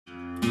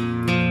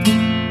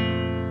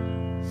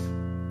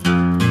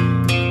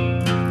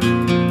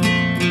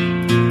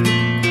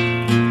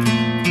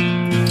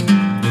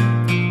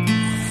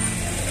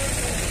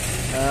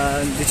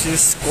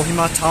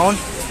Kohima town.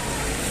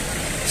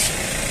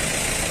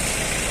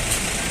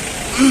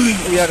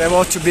 We are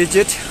about to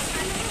visit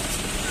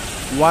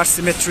War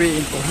Cemetery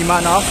in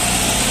Kohima now.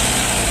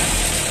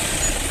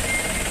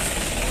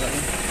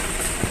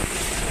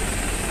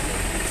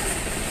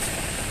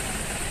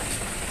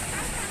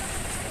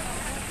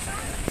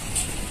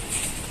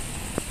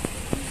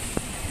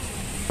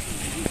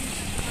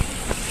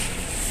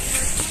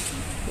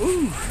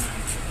 Ooh.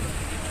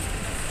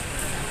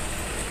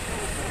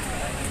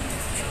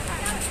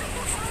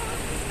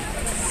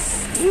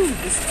 Ooh,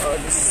 these are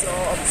the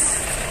shops.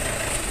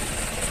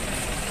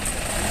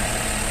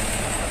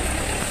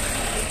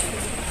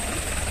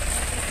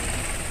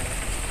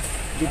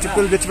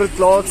 Beautiful, beautiful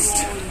clothes.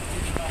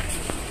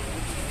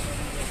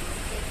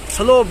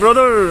 Hello,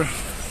 brother.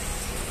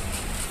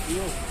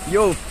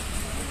 Yo.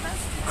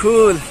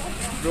 Cool,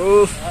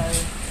 bro.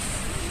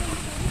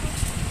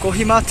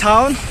 Kohima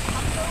town.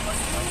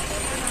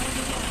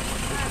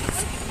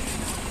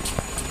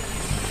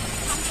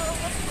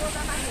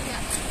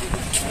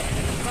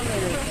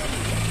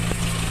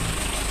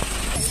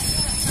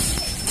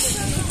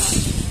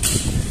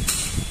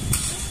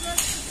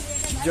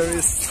 There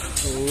is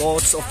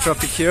lots of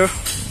traffic here.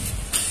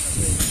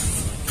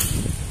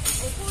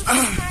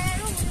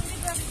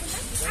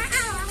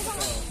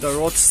 The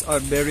roads are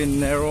very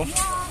narrow,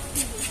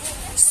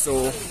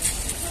 so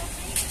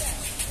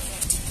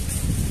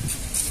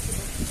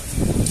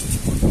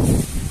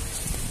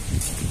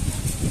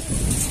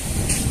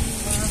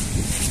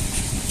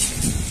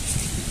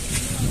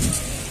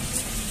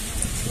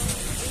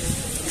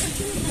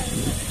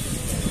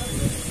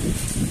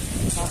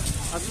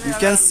you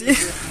can see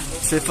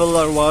people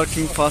are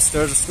walking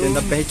faster than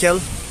the vehicle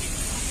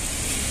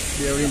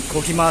here in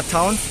Kohima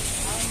town.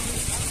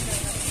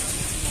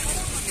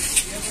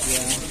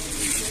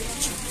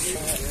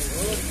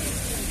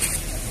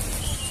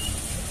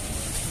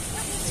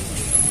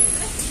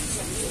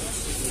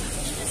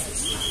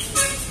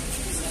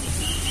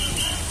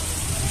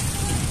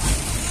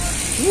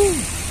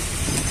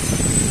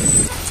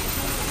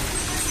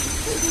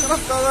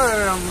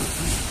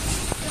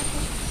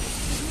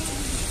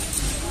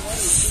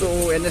 So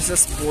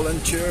NSS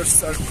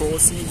volunteers are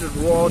crossing the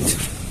road.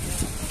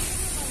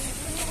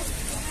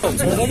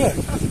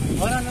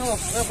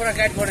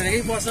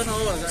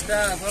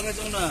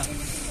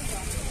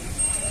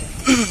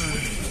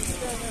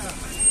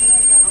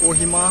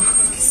 Kohima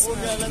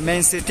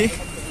main city,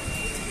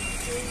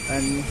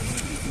 and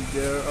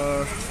there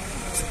are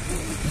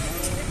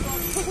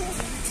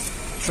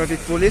traffic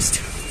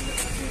police.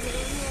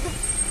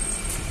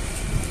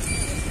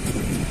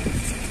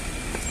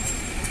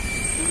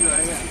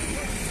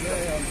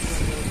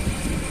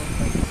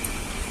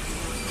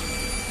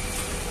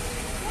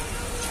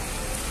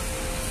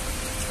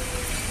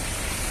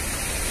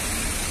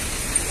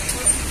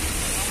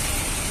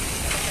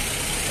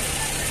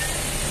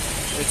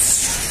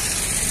 It's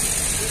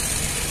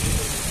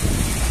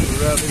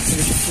rather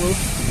beautiful,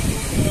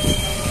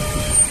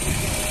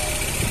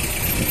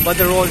 but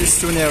the road is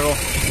too narrow.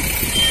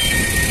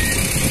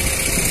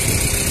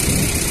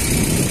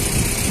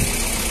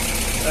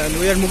 And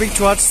we are moving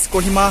towards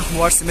Kohima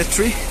War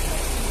Cemetery.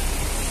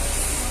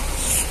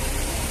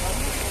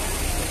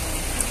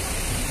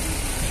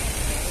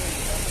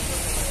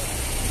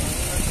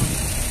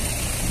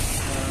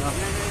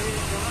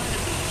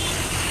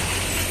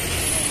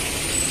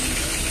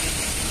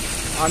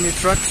 Army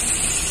trucks.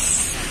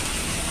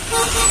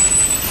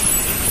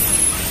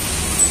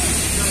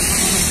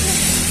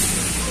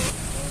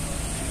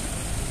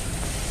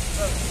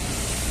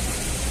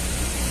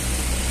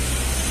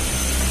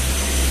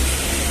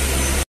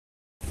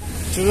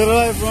 To the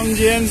right from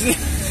GMC.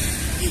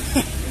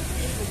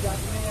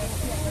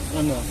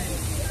 Oh, no.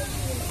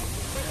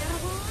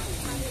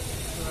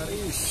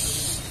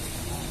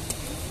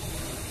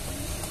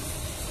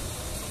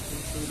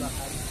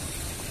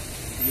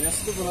 Yes,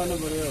 to बनाना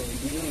पड़ेगा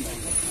video में.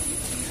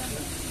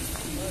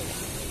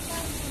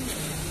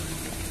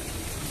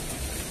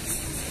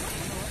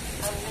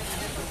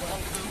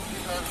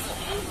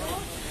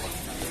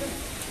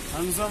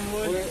 Handsome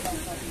boy.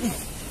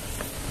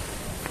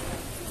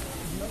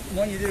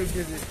 One ये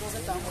रुकिए जी.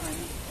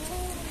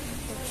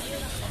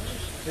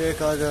 ये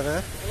कहाँ जा रहा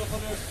है?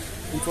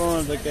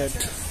 Kौन the cat?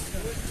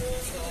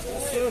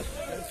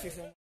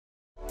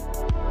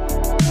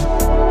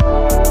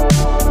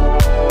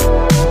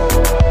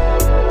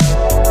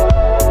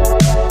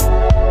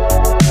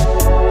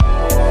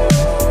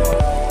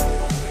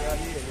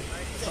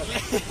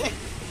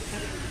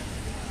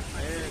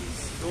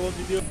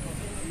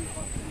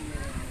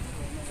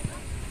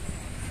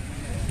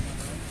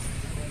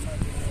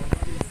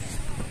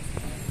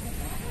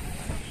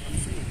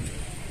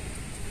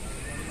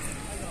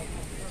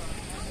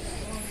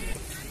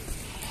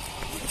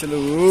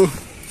 Chalo.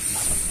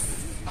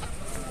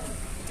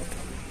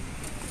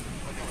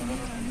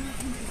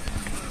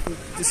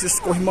 This is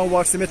Kohima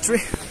War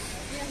Cemetery.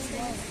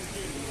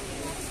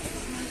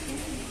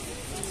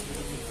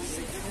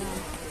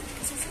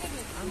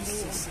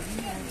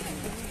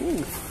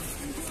 Ooh.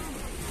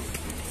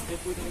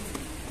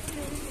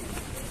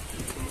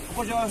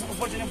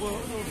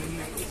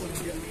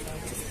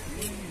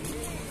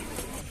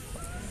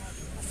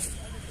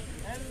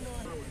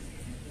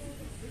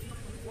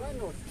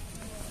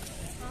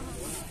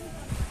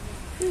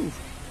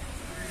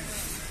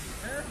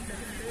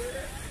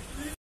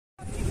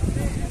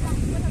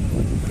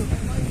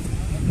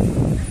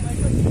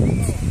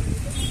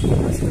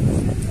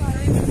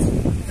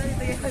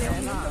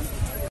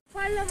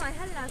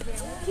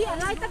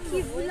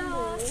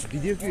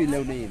 Video क्यों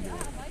लाओ नहीं है?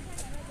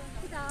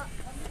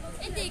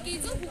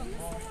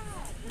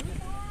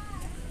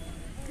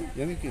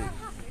 Yummy क्यों?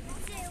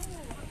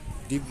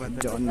 Deep one,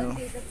 don't know.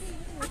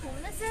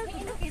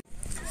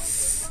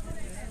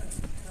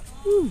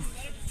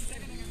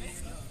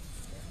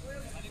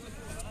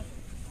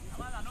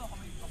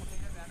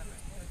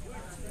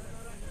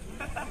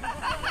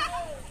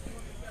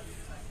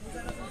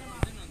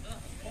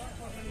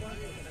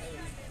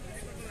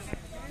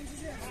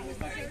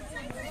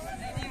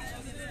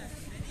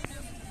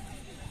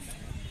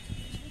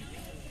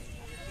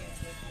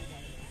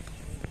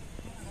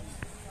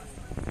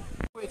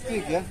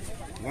 क्या?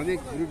 वहाँ भी एक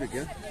ग्रुप है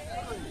क्या?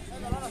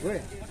 वो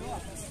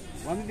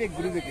वहाँ भी एक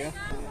ग्रुप है क्या?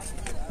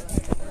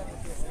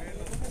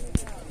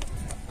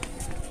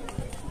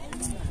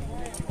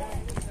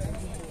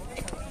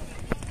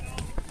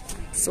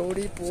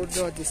 Sorry for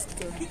the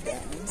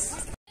disturbance.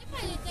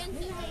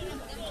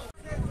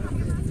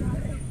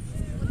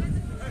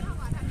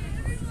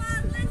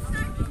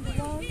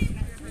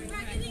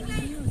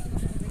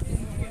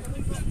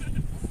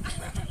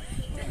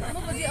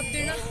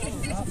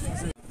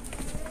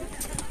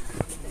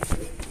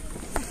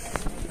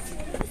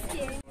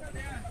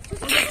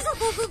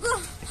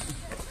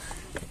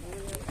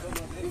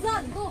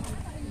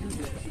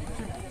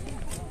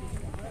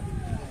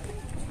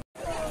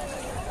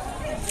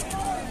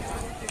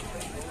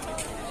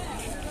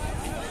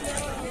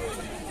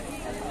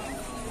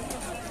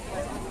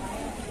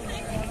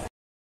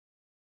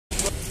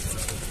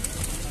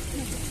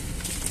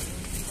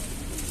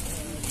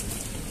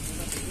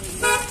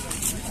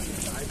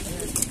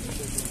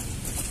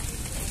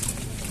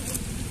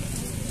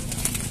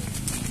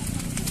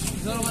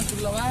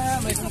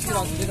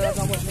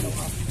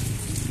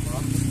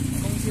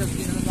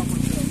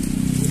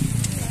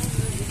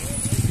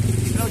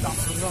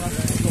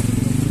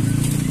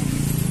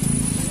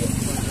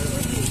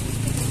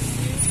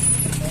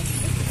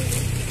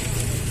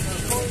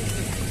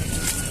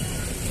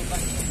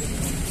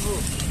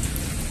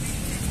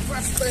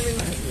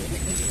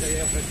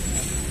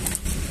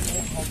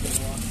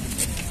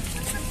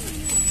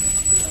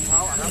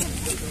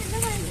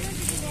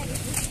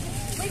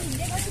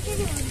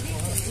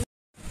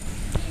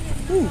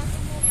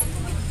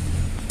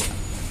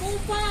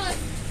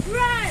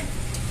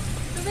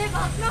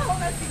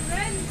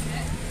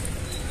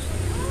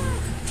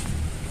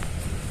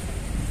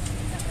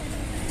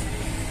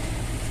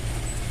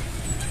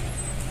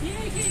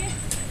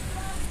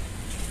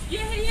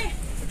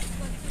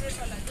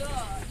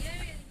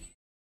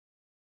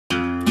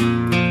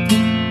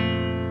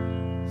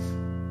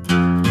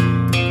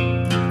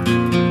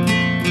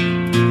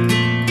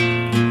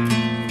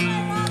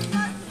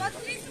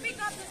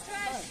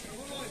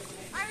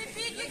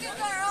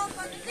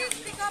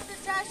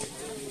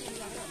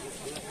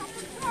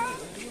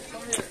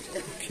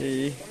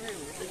 Okay.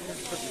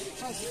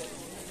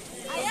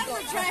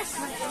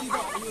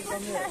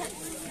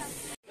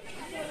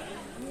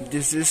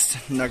 This is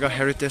Naga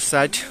Heritage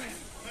Site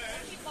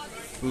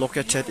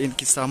located in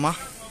Kisama.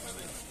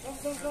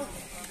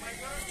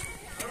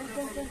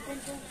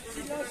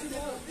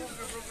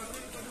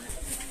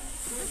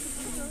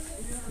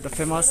 The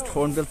famous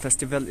Hornbill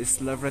Festival is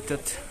celebrated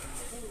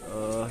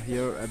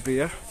here every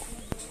year.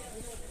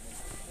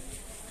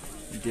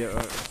 There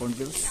are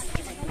hornbills.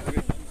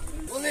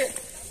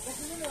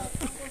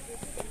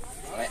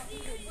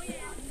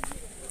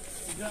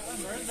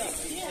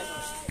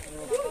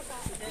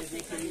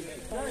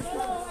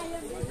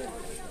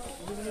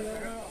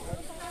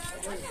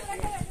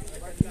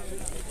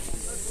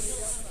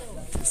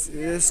 This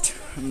is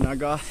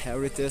Naga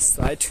Heritage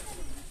Site.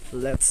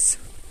 Let's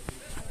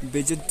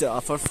visit the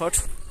upper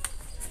fort.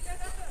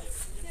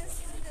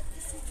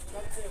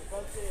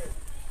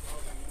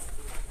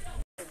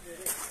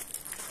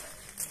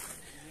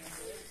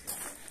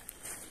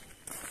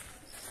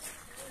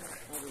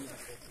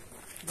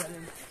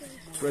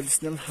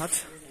 Traditional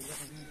hut.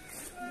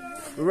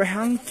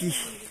 Rehanki.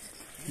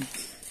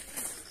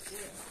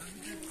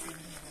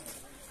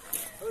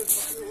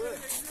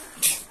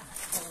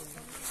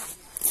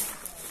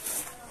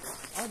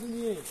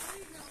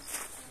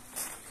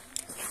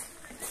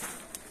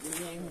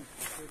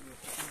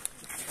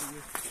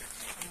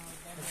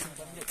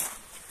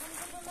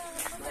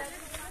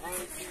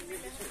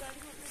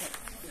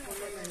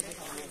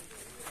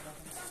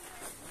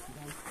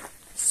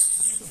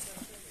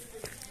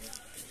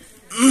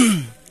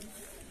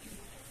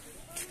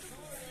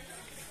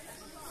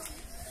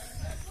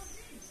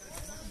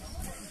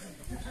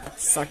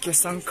 Sake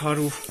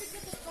Sankaru.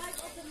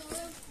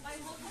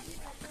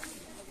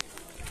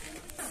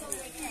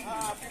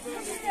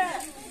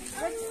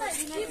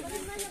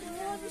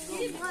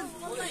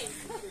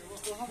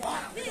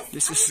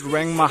 This is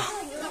Rengma.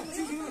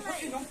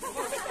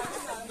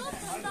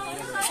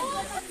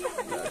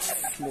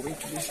 That's moving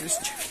to this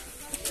list.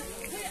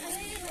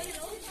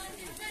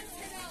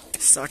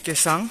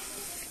 Sake-sang.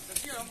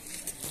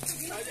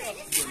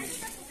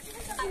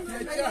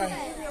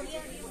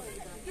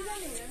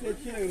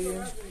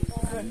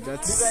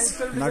 That's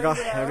Naga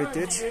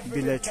Heritage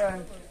Village.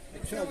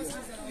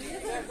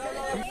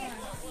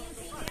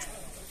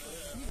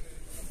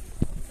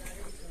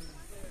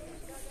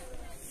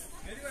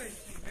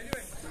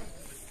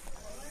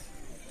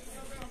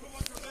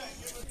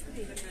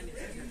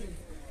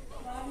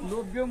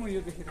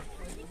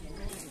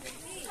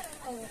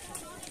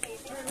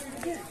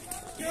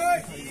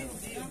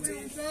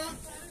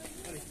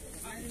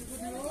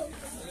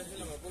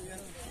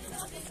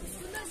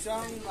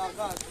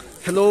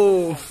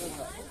 Hello.